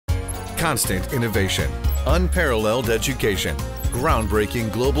constant innovation, unparalleled education, groundbreaking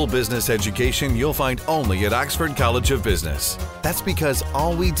global business education you'll find only at Oxford College of Business. That's because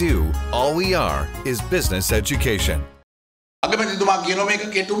all we do, all we are, is business education. අගමැතිතුමා කියනවා මේක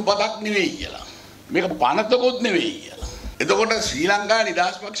කෙටුම් පතක් නෙවෙයි කියලා. මේක පනතකොත් නෙවෙයි කියලා. එතකොට ශ්‍රී ලංකා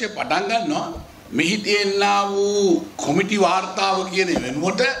නිදහස් පක්ෂය පටන් ගන්නවා මෙහි තියෙනා වූ කොමිටි වාර්තාව කියන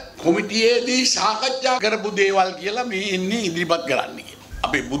වෙනුවට කොමිටියේදී සාකච්ඡා කරපු දේවල් කියලා මේ ඉන්නේ ඉදිරිපත් කරන්න කියලා.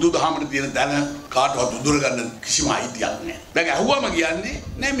 අපේ බුදුදහමට තියෙන දැන කාටවත් උදුර ගන්න කිසිම අයිතියක් නැහැ. දැන් අහුවම කියන්නේ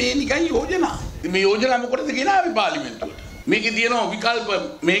නෑ මේ නිකන් යෝජනා. ඉතින් මේ යෝජනා මොකටද ගෙනාවේ පාර්ලිමේන්තුවට? මේකේ තියෙනවා විකල්ප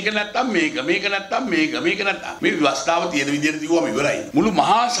මේක නැත්තම් මේක නැත්තම් මේක නැත්තම් මේ ව්‍යවස්ථාව තියෙන විදිහට දිවුවම ඉවරයි. මුළු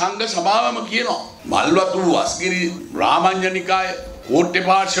මහා සංඝ සභාවම කියනවා මල්වතු වස්ගිරි රාමඤ්ඤනිකාය කෝට්ටේ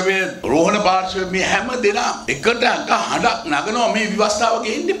පාර්ශවයේ රෝහණ පාර්ශවයේ මේ හැම දෙනා එකට හඬක් නගනවා මේ ව්‍යවස්ථාව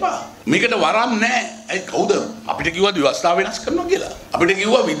ගේන්න එපා. මේකට වරම් නැහැ. ඒ කවුද අපිට කිව්වද ව්‍යවස්ථාව වෙනස් කරනවා කියලා? අපිට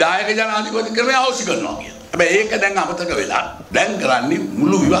කිව්වා විධායක ජනාධිපති ක්‍රමය අවශ්‍ය කරනවා කියලා. හැබැයි ඒක දැන් අමතක වෙලා. දැන් කරන්නේ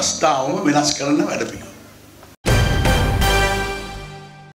මුළු ව්‍යවස්ථාවම වෙනස් කරන වැඩ පිළිවෙල.